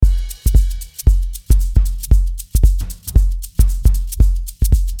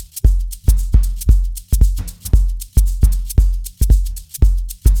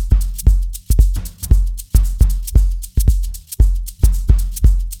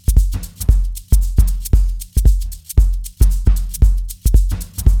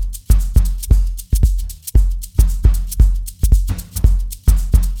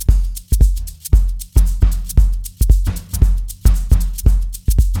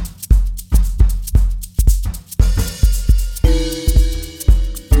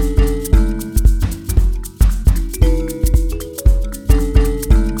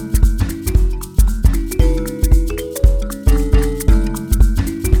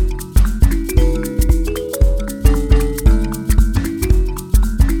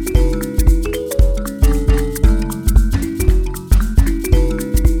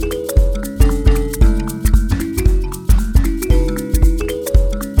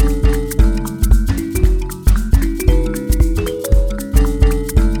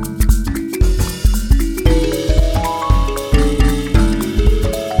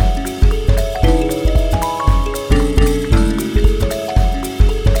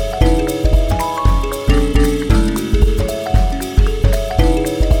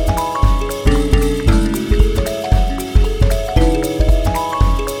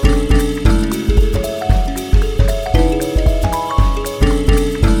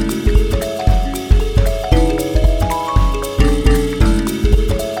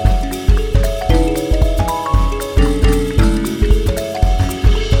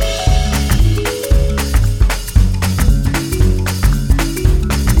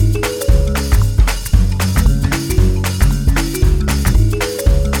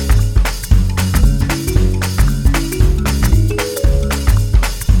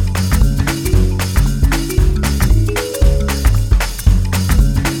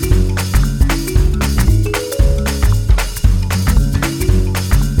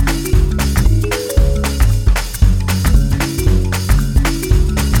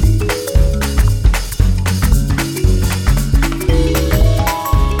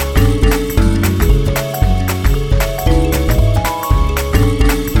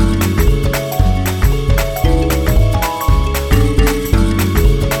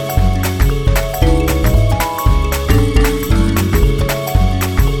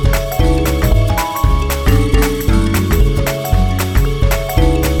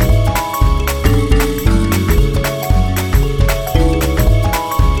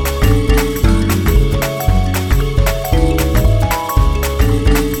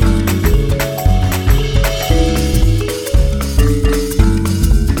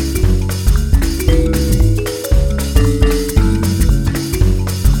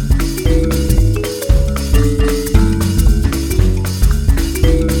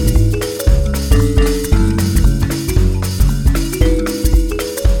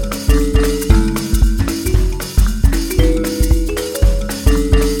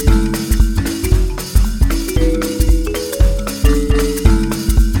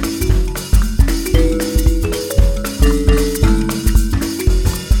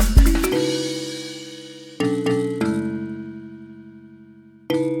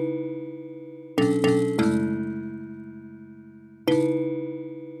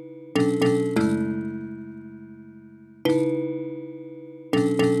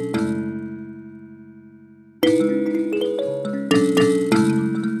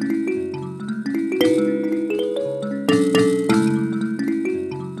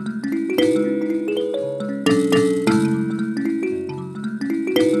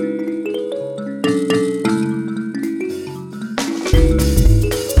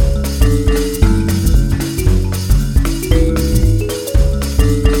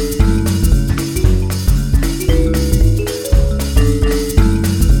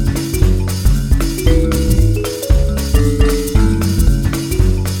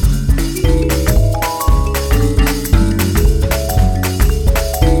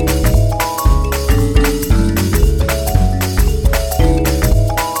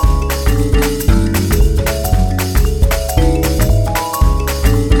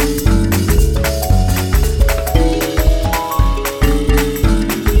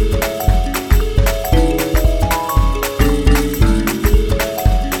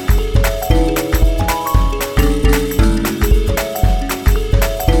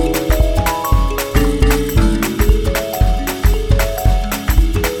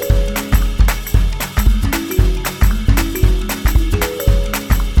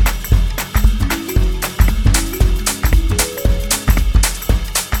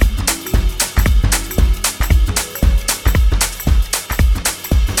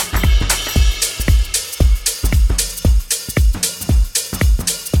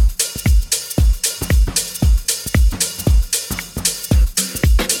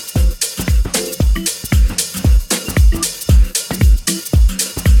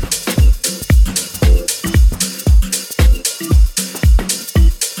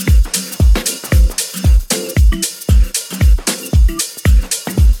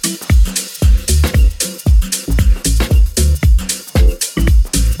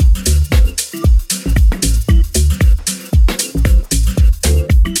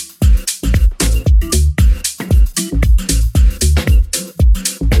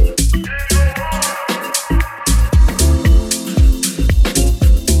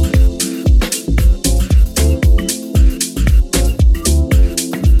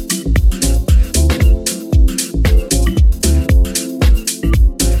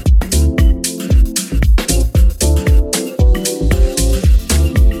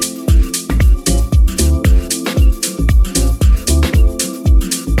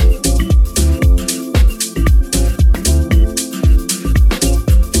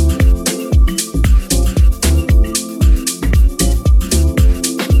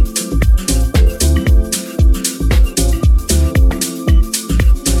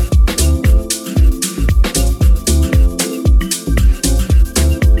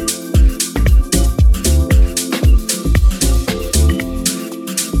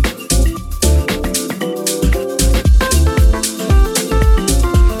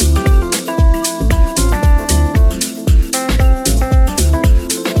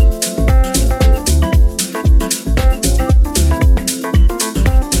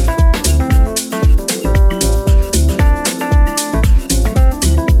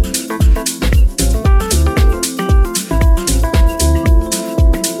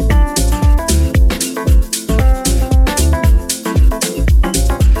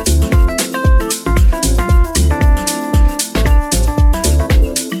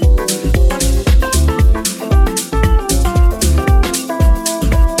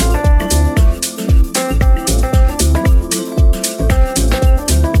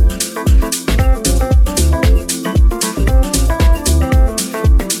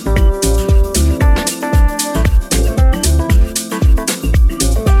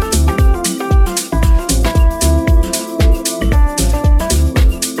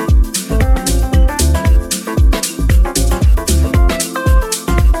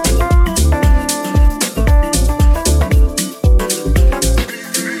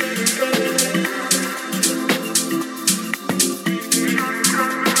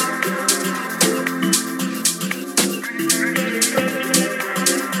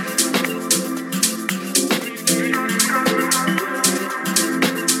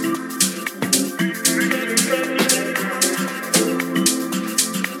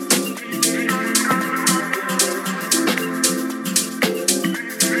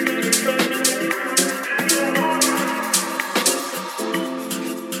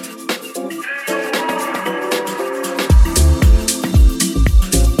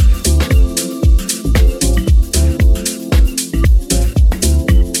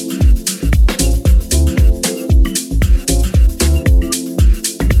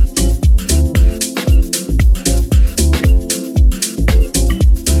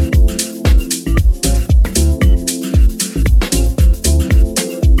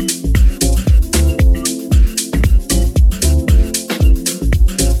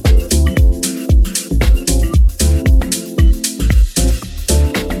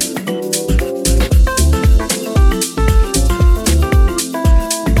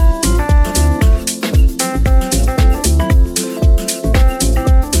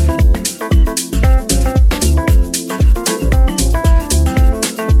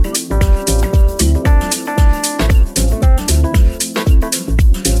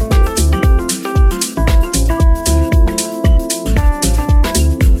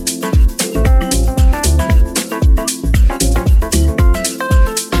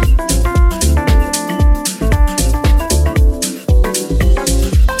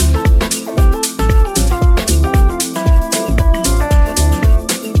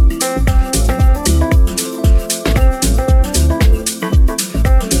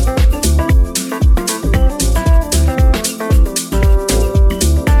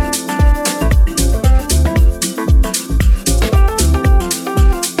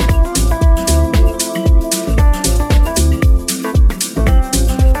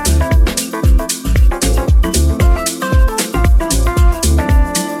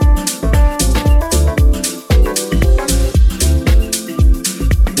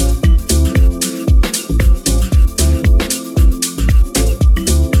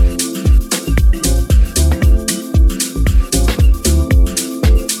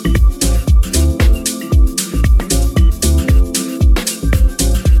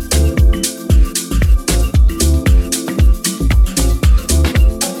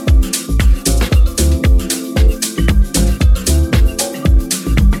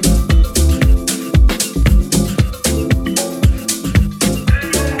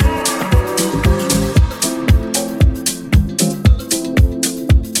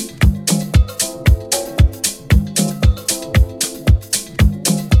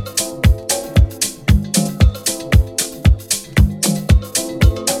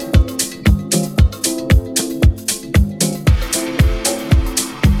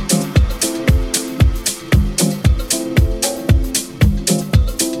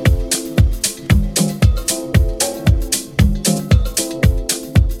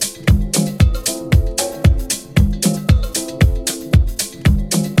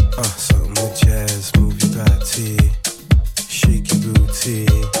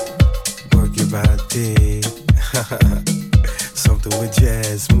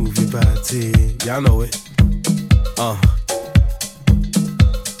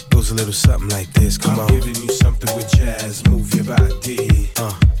a little something like this. Come on. I'm giving you something with jazz. Move your body.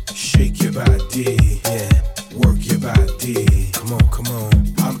 Shake your body. Yeah. Work your body. Come on, come on.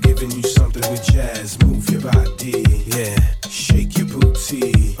 I'm giving you something with jazz. Move your body. Yeah. Shake your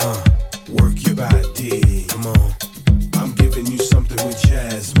booty. Work your body. Come on. I'm giving you something with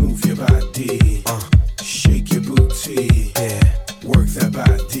jazz. Move your body. Shake your booty. Yeah. Work that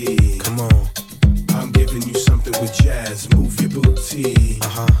body. Come on. I'm giving you something with jazz. Move your booty.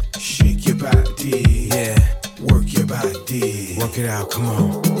 Shake your body. Yeah. Work your body. Work it out, come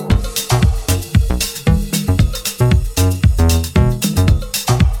on.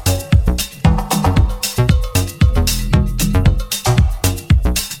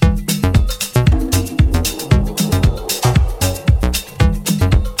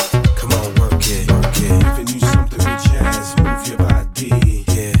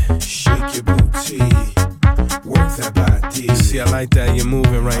 Like that, you're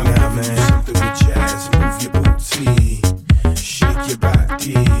moving right now, man. Something with jazz, move your booty, shake your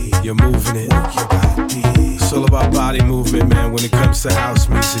body. You're moving it. Work your body. It's all about body movement, man. When it comes to house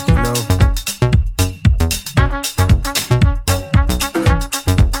music, you know.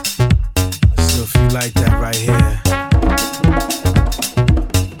 So if you like that right here,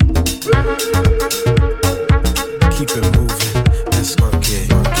 keep it moving. Let's work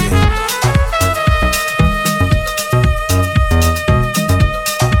it, work it.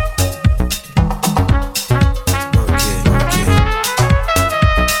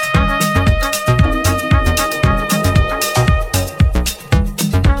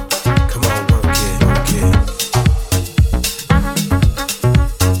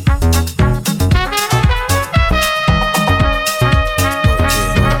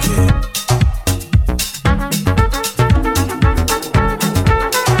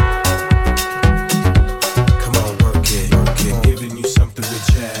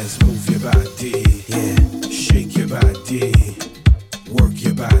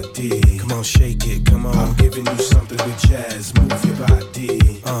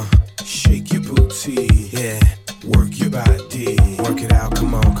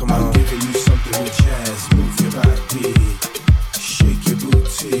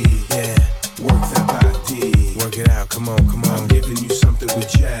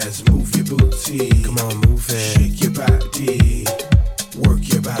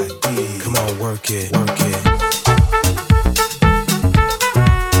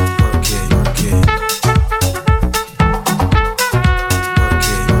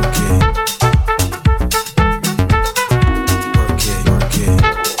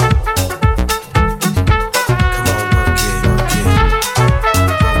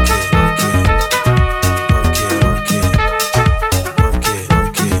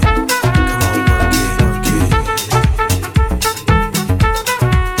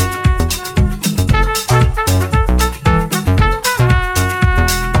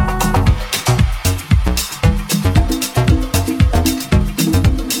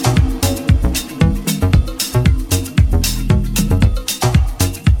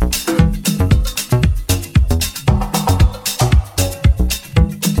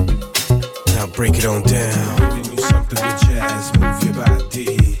 Break it on down. Giving you something with jazz. Move your body.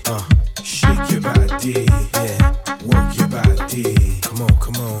 Shake your body. Yeah. Work your body. Come on,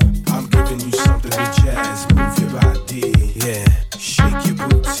 come on. I'm giving you something with jazz. Move your body. Yeah. Shake your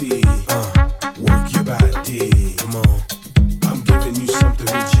booty. Work your body. Come on. I'm giving you something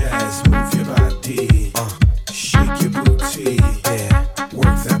with jazz. Move your body. Shake your booty. Yeah.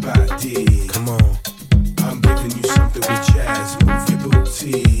 Work that body. Come on. I'm giving you something with jazz. Move your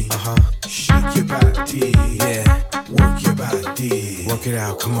booty. Shake your body. Yeah. Work your body. Work it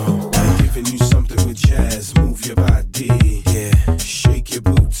out, come on. I'm giving you something with jazz. Move your body. Yeah. Shake your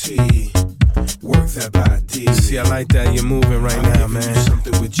booty. Work that body. See, I like that, you're moving right now, I'm giving man. you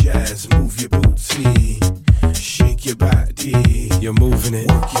something with jazz. Move your booty. Shake your body. You're moving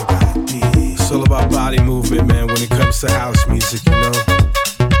it. Work your body. It's all about body movement, man, when it comes to house music, you know.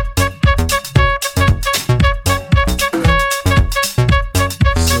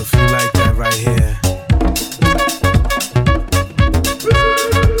 So if you like that right here,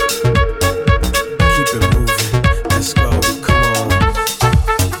 keep it moving. Let's go, come on.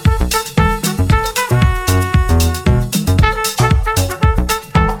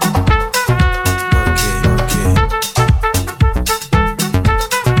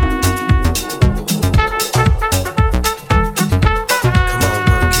 Come on.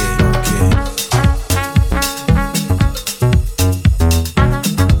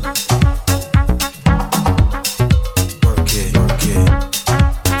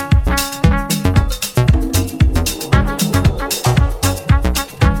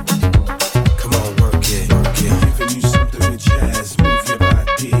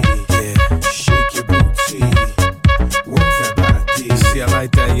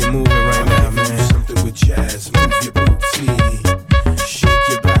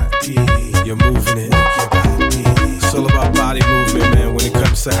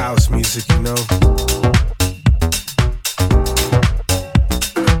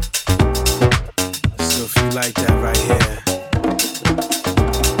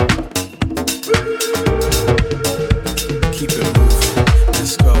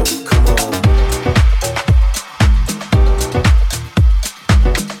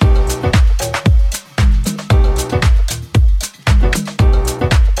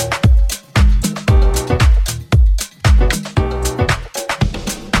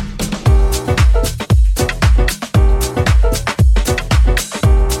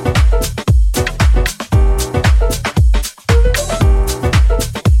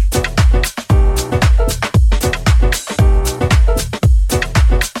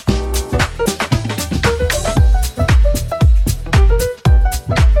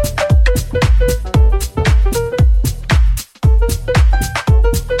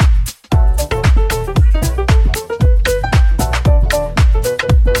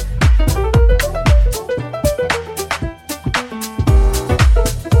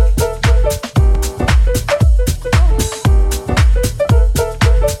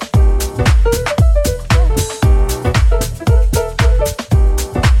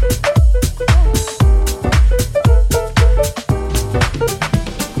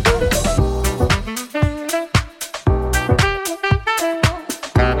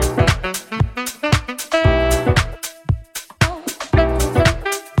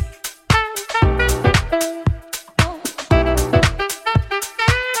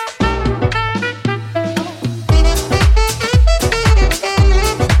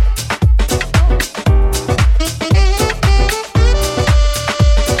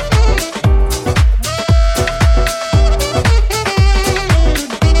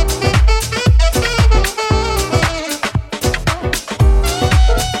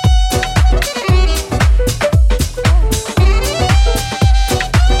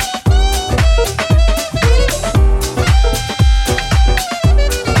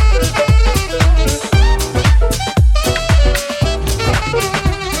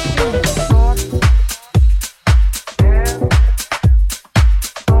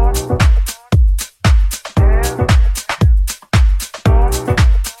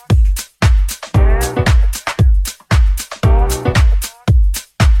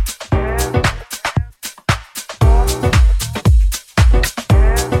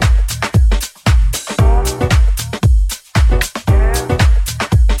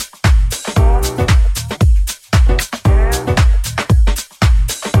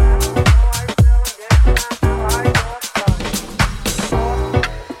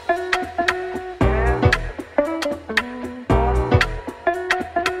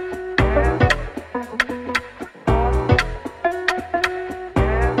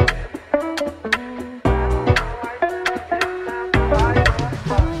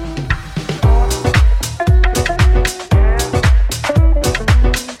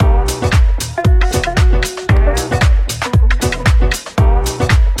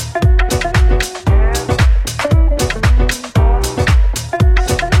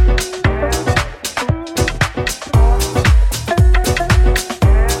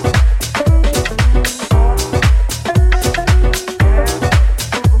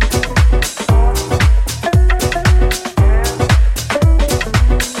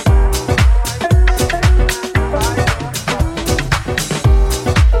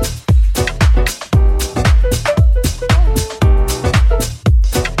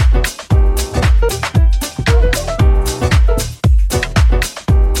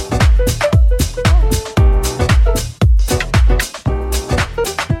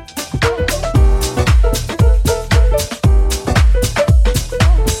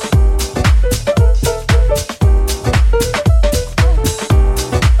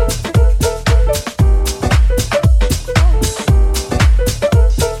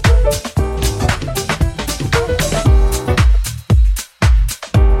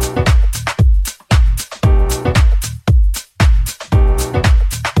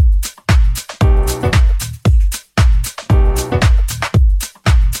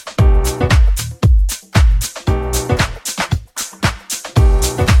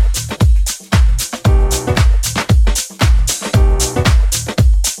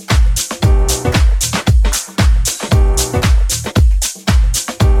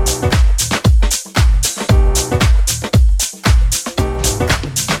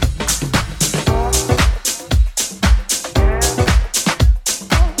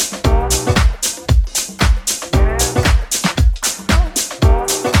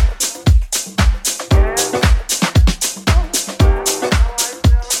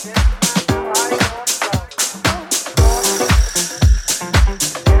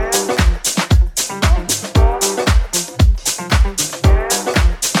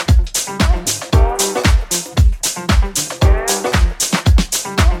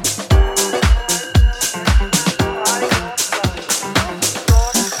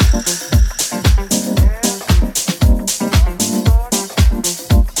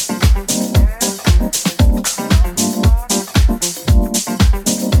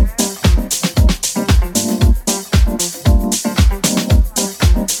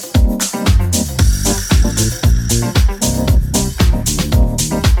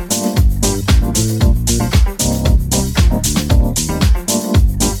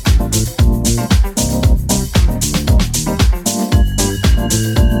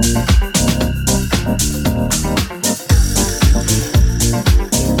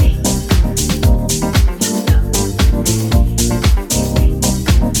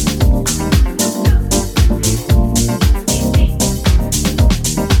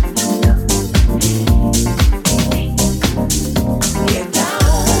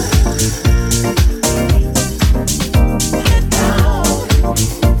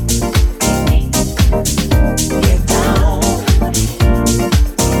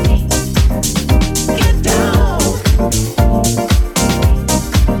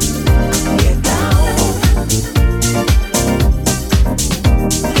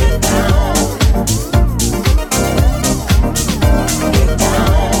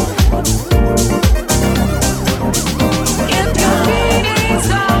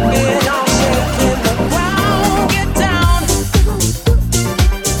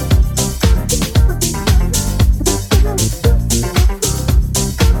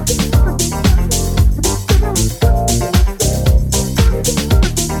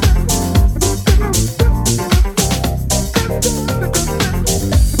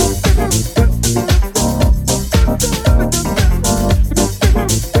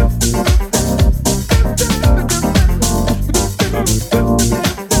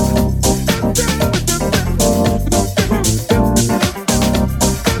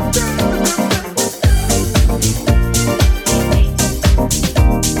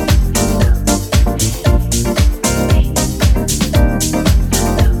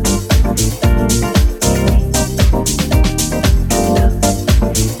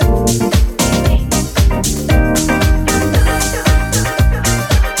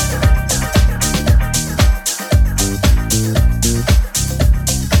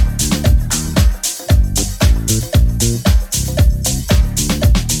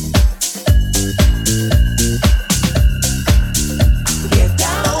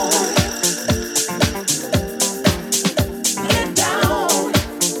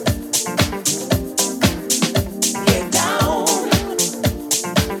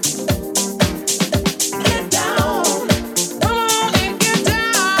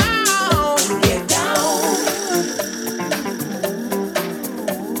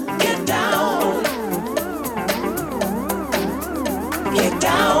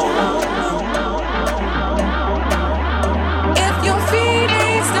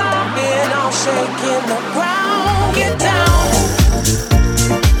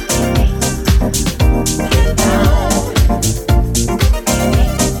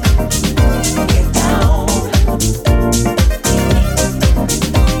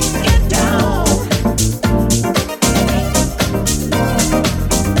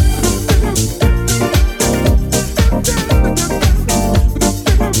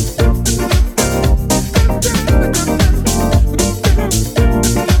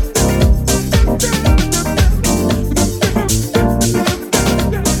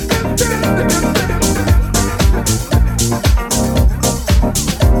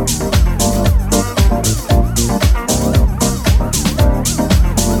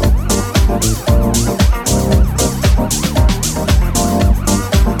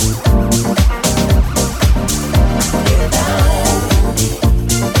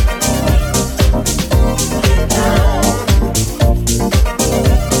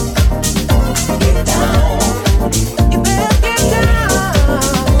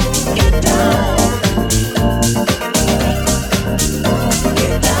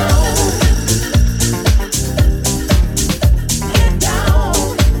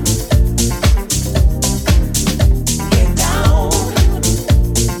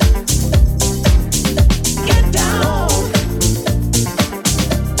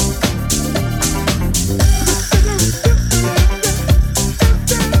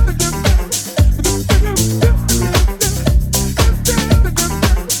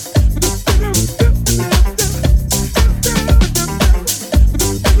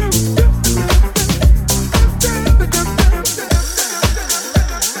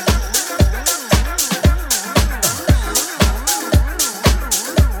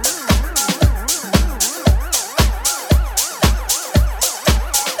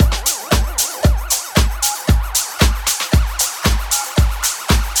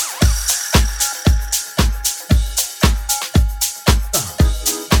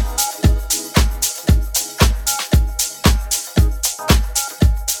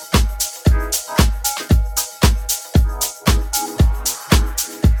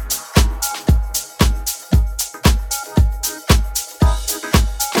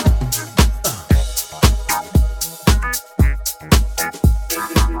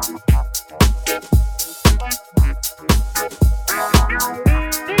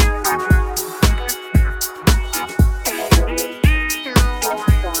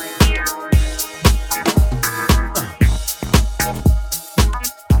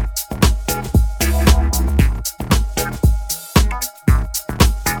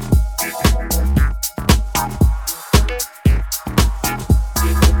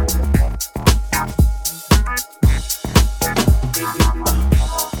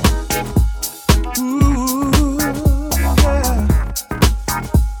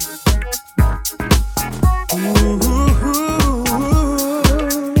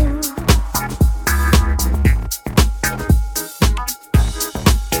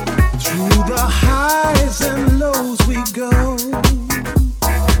 Through the highs and lows we go.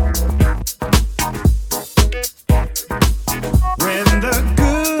 When the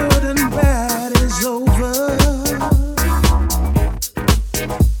good and bad is over,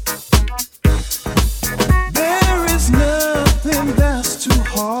 there is nothing that's too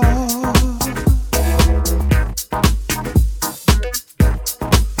hard.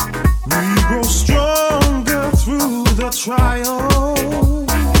 We grow stronger through the trials.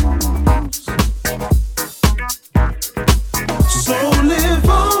 So live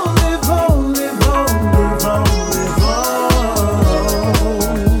on, live on, live on, live on, live on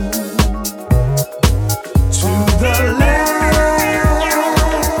to the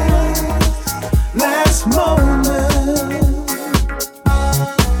last moment.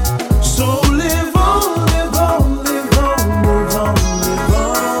 So live on, live on, live on, live on, live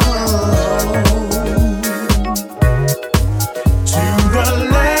on to the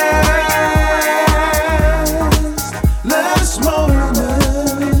last moment.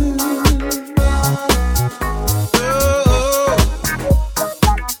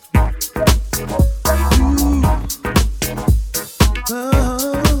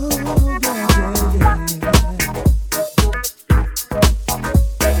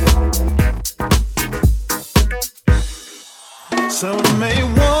 Some may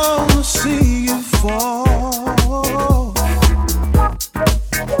want to see you fall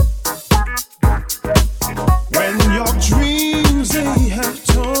when your dreams they have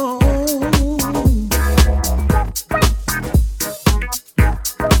torn,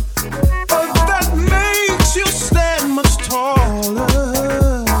 but that makes you stand much taller.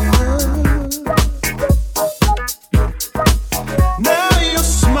 Now you're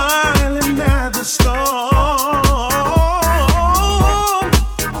smiling at the storm.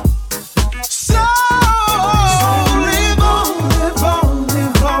 So live on, live on,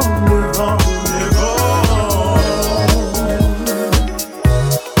 live on, live on, live on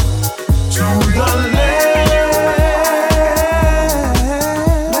to the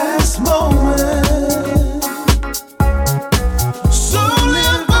last moment. So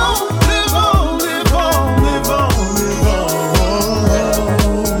live on, live on, live on, live on, live on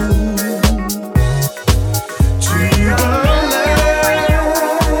to the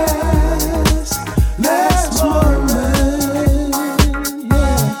last moment.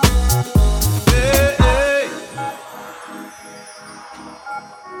 Yeah. Hey.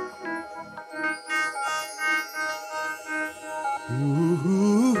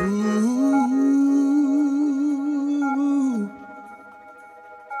 Ooh.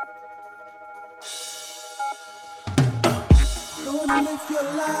 Go and live your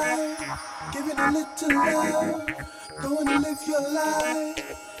life, give it a little love. Go and live your life,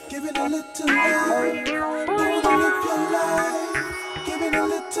 give it a little love. Go and live your life, give it a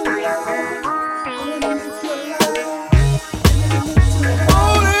little love. Go and live your life, give it a little love.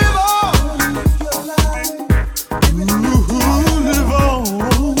 Oh, live on. Go and live your life, give it a little love. Live on.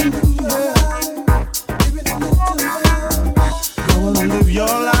 Give it a little love. Go and live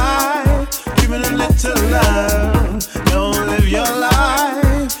your life, give it a little love. Go and live your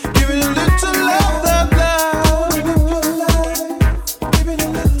life, give it a little love, love, love. Give it a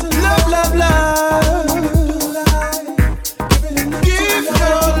little love, love, love. Give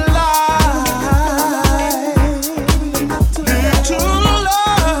your life.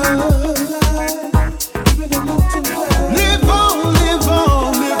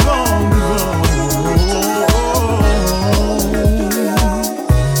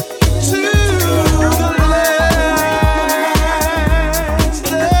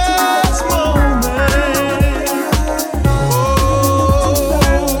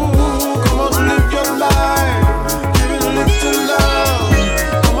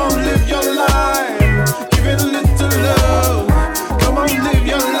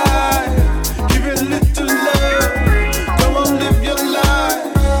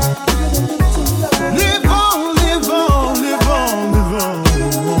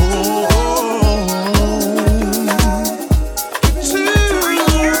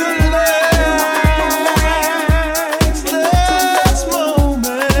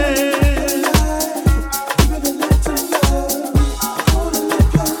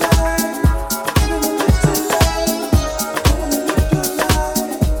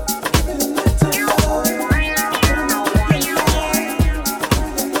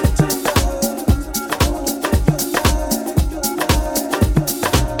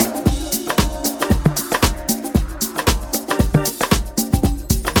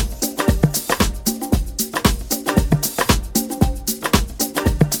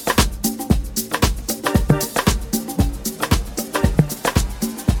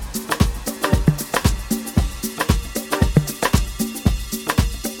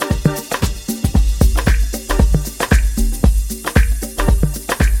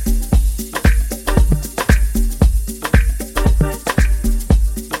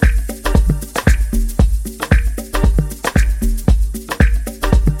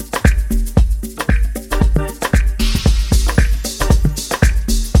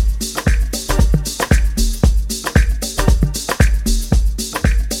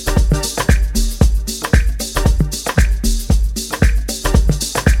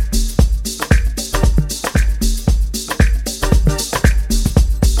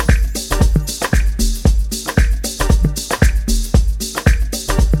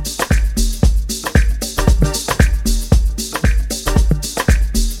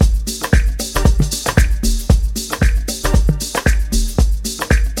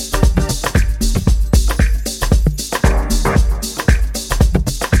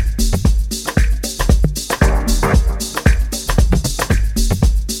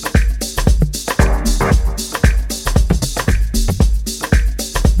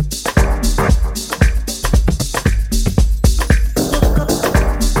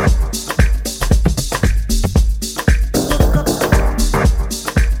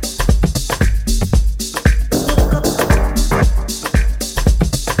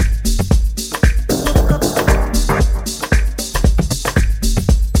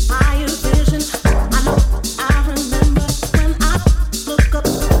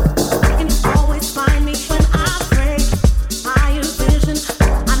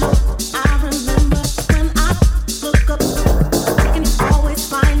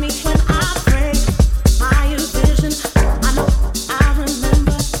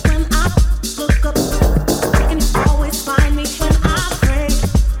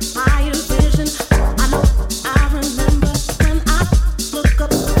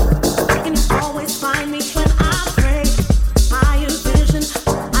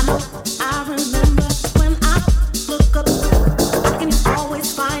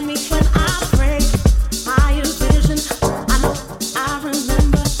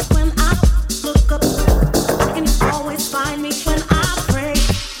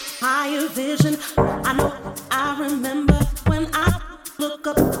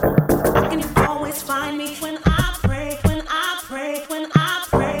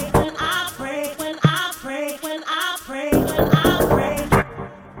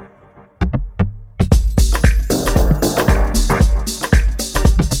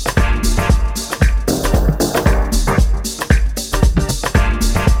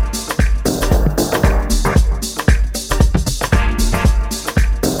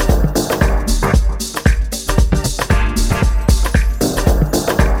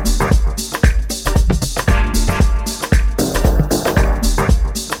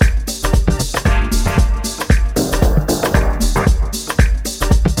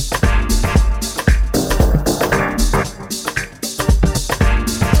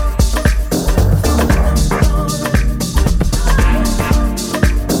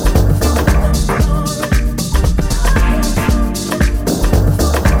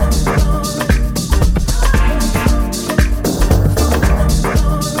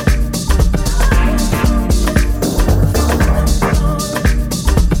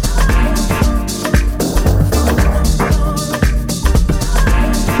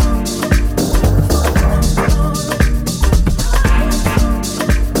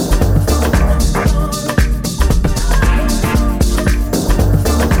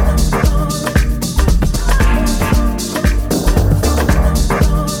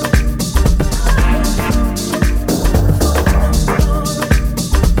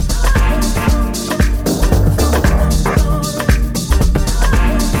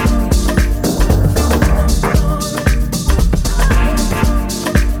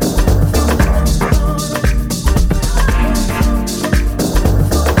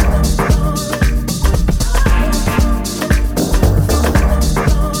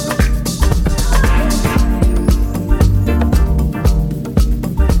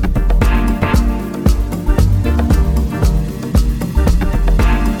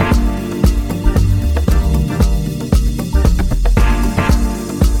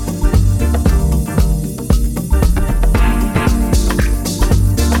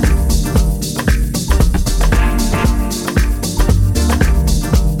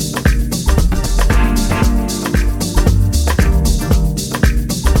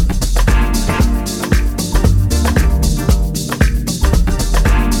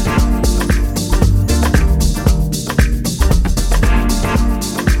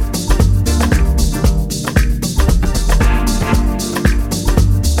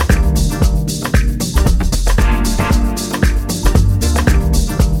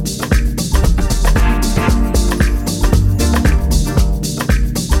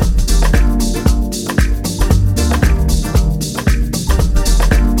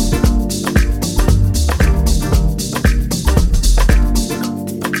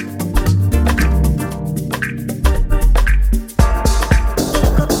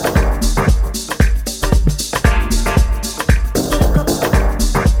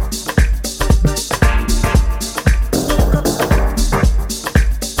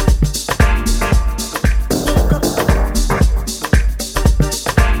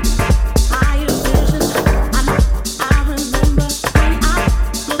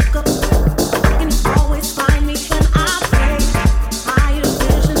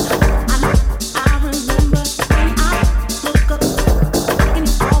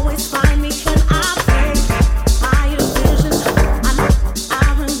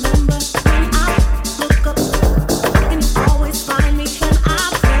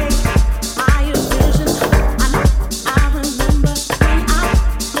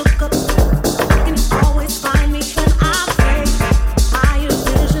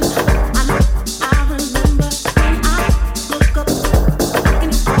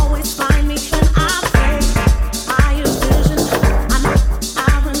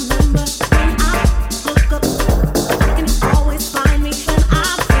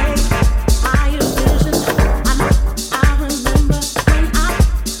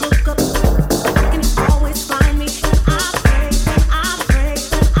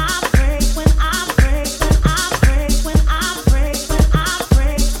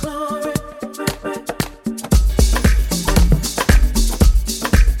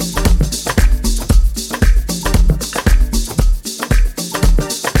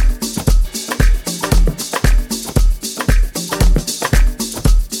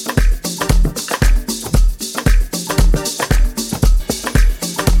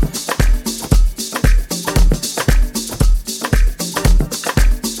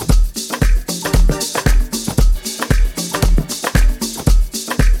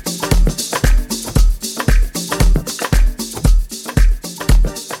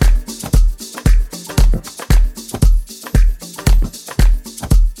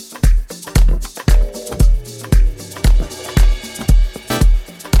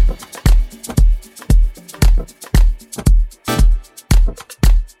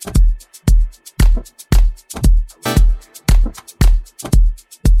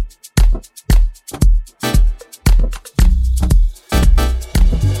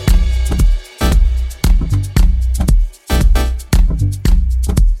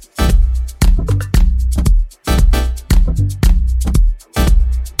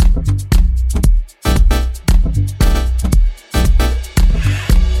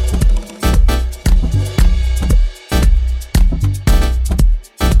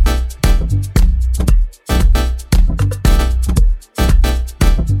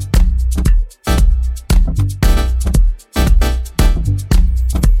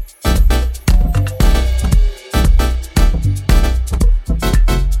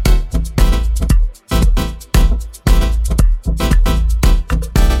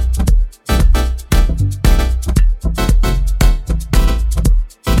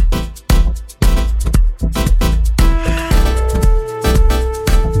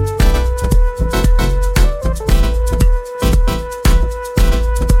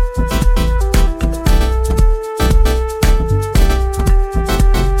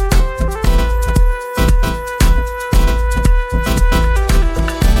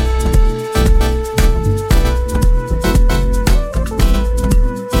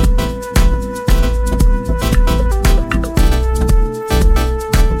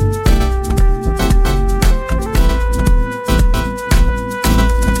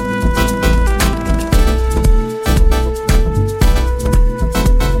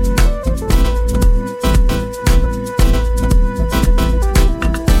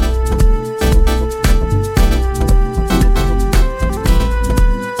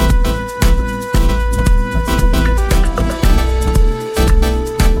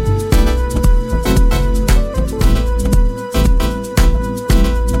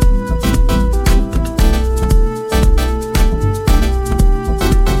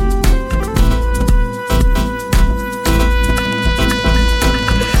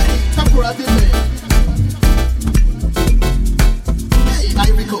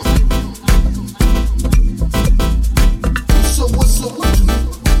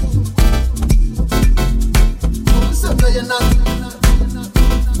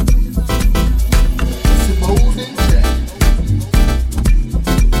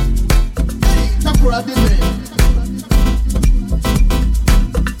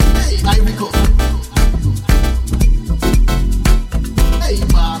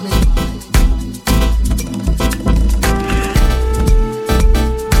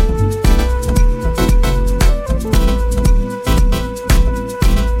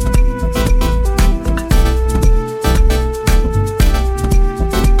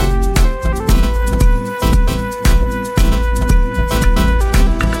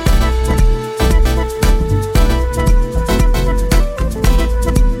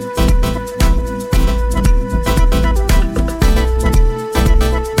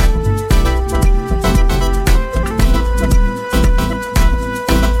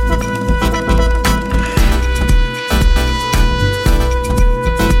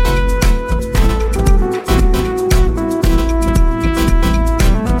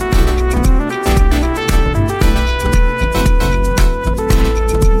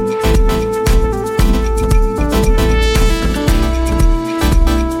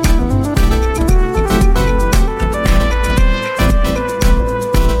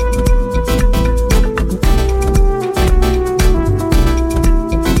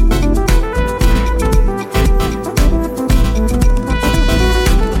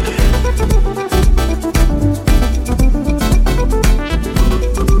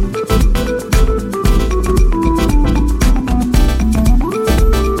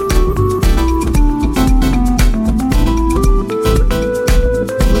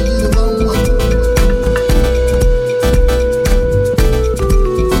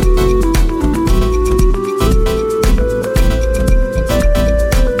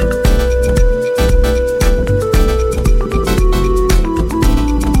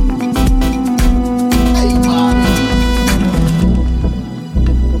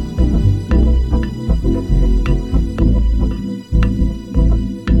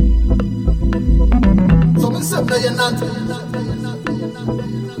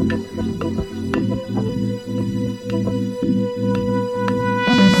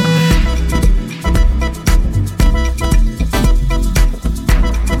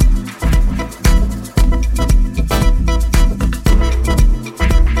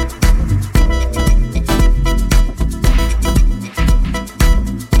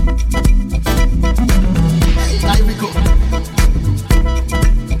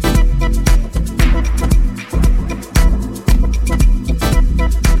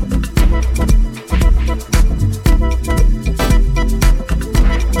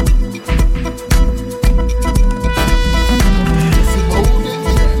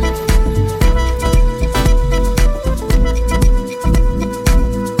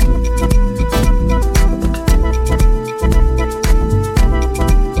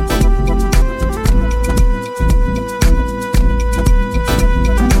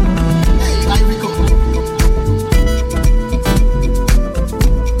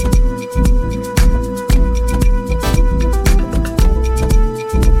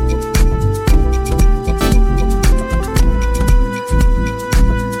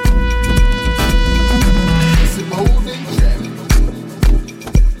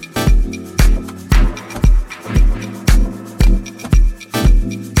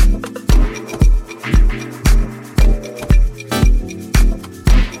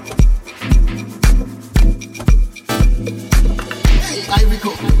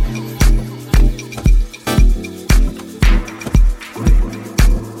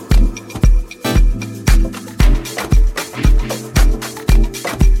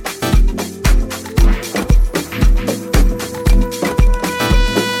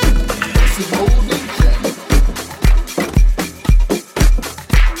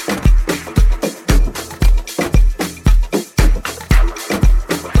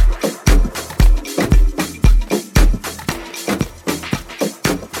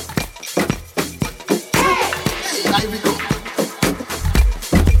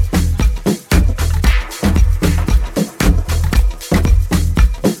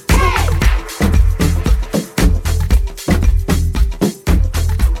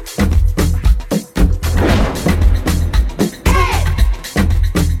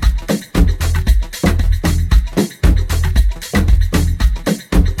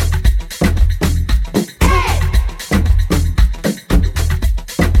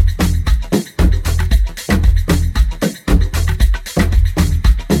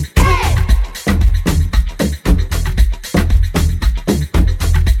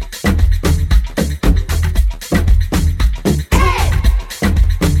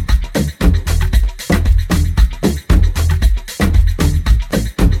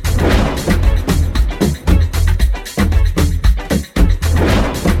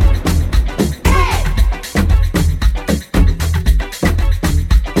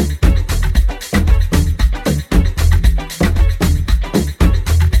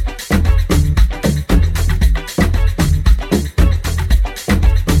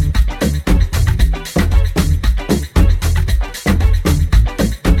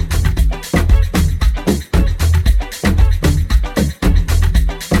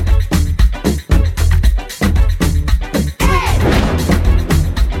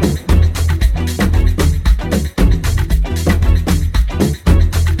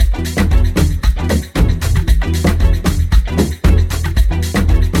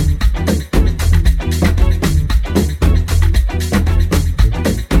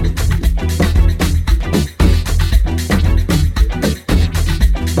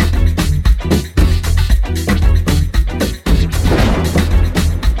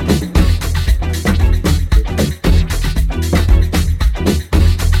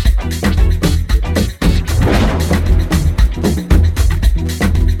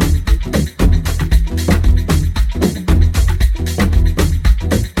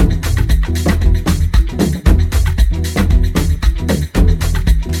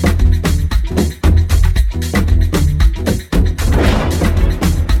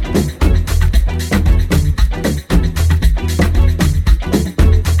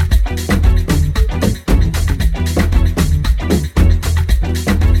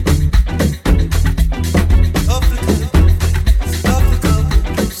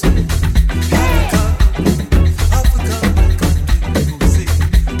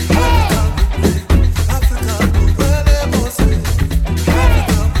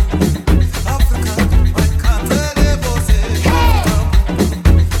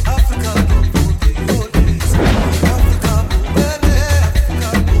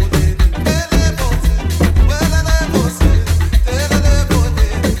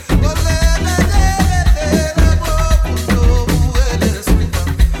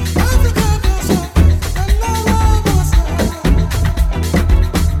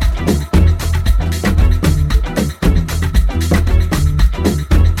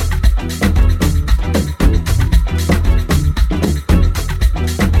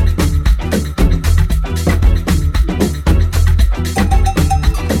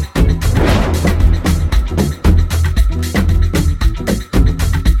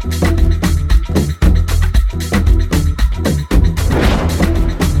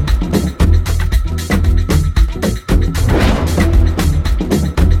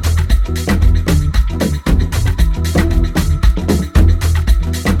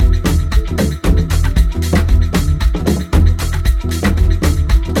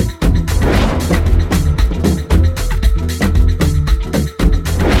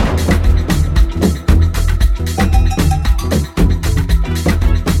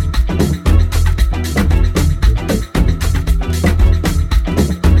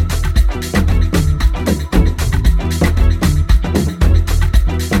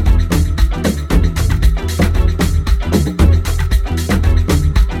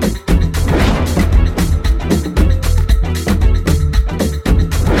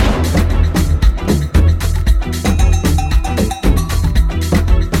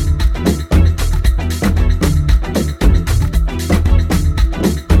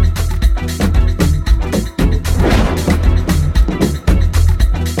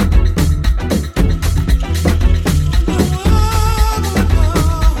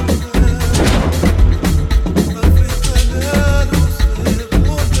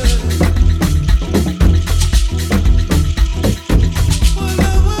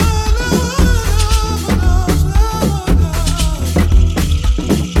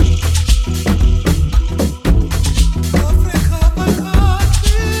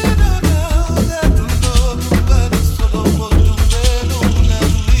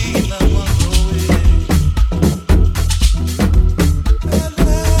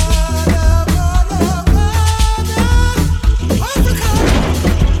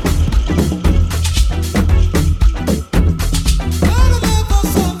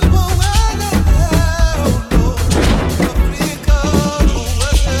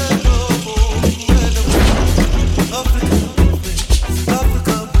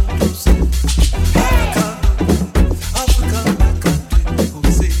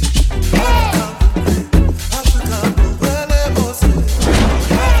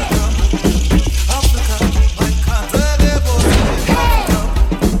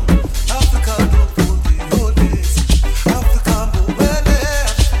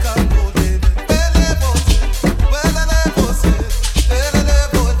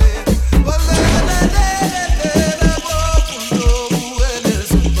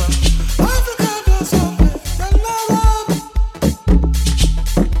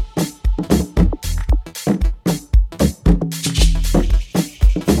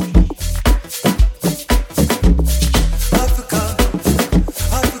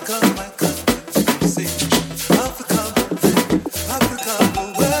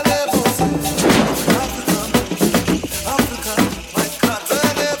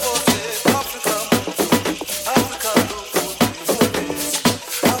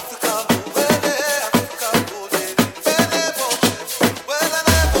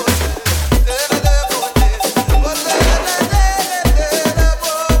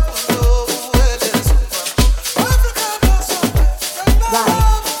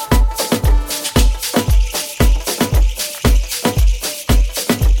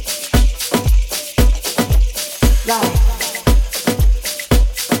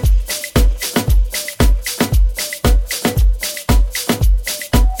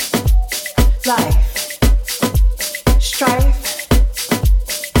 Life, strife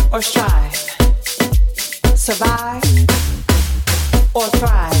or strive, survive or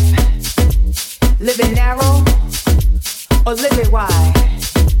thrive, live it narrow or live it wide,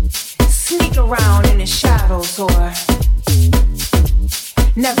 sneak around in the shadows or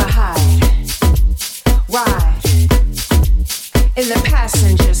never hide, ride in the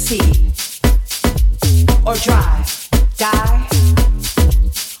passenger seat or drive, die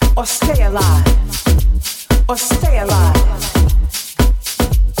or stay alive, or stay alive.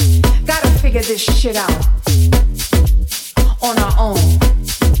 Gotta figure this shit out on our own.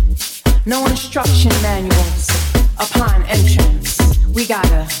 No instruction manuals upon entrance. We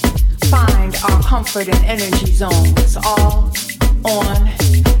gotta find our comfort and energy zones all on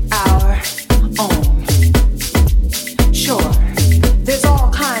our own. Sure, there's all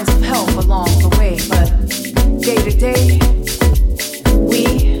kinds of help along the way, but day to day,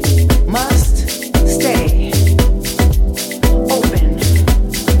 we must stay open,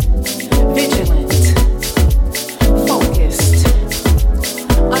 vigilant, focused,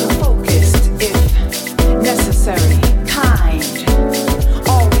 unfocused if necessary, kind,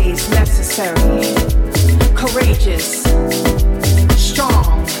 always necessary, courageous,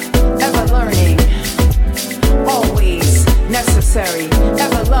 strong, ever learning, always necessary,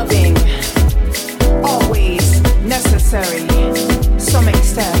 ever loving, always necessary. So many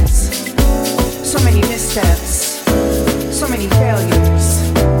steps, so many missteps, so many failures,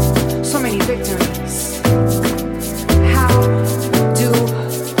 so many victories. How do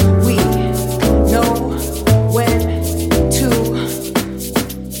we know when to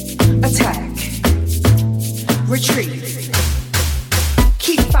attack, retreat,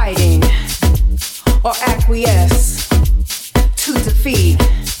 keep fighting, or acquiesce to defeat?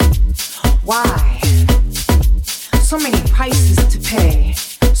 Why? So many prices to pay,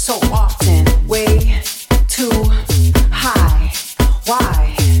 so often way too high.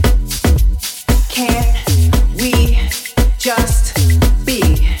 Why can't we just be?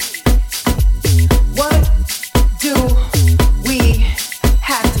 What do we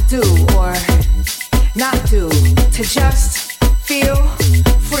have to do or not do to just feel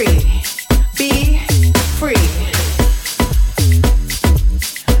free, be free?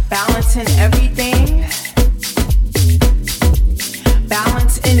 Balancing everything,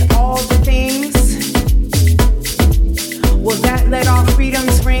 balance in all the things. Will that let our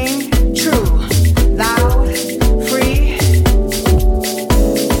freedoms ring true, loud, free?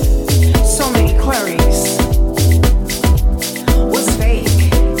 So many queries. What's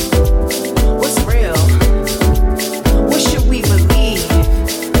fake? What's real? What should we believe?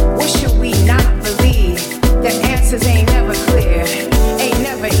 What should we not believe? The answers ain't never clear, ain't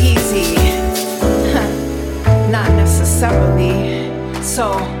never easy. Not necessarily.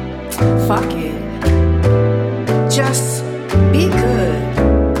 So, fuck it. Just be good.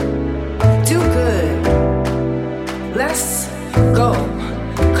 Do good. Let's go.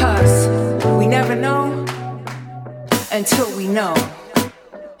 'Cause we never know until we know.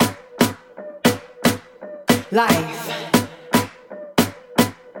 Life.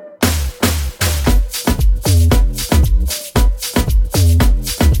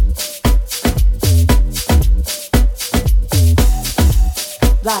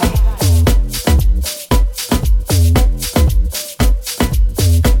 Life.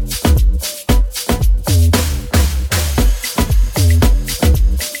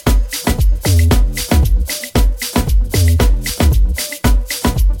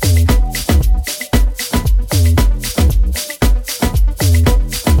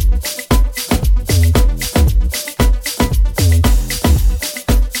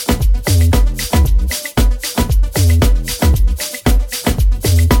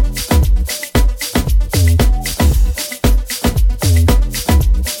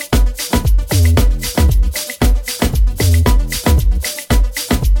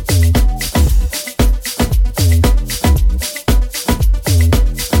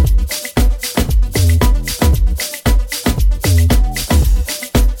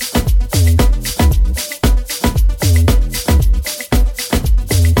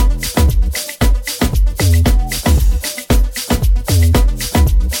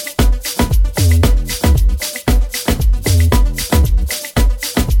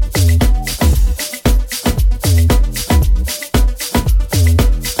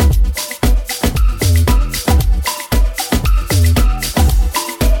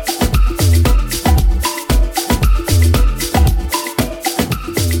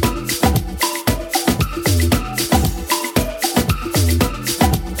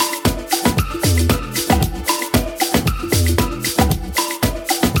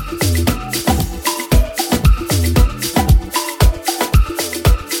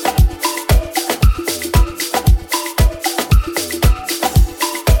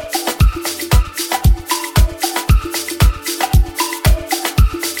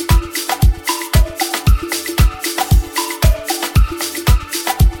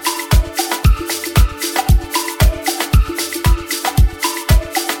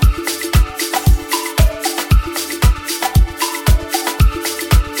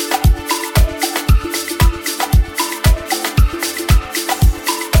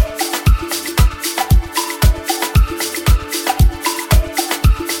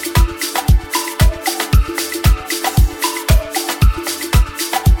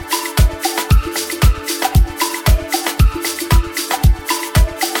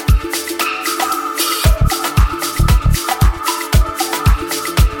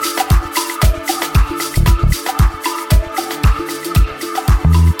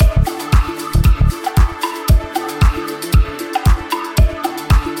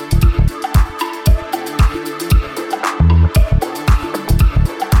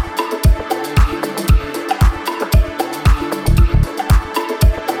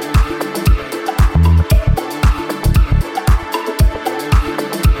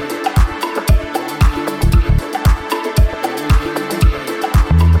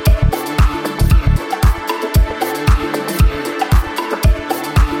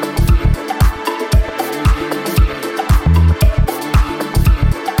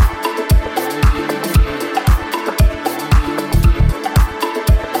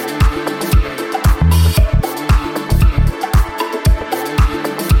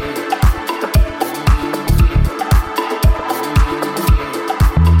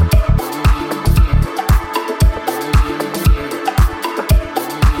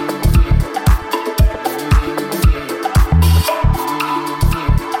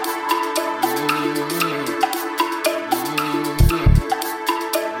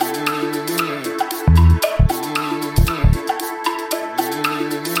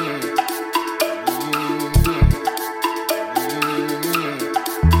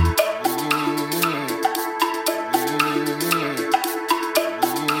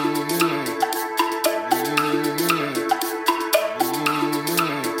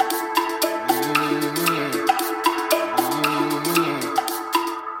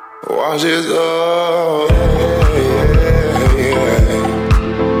 washes up.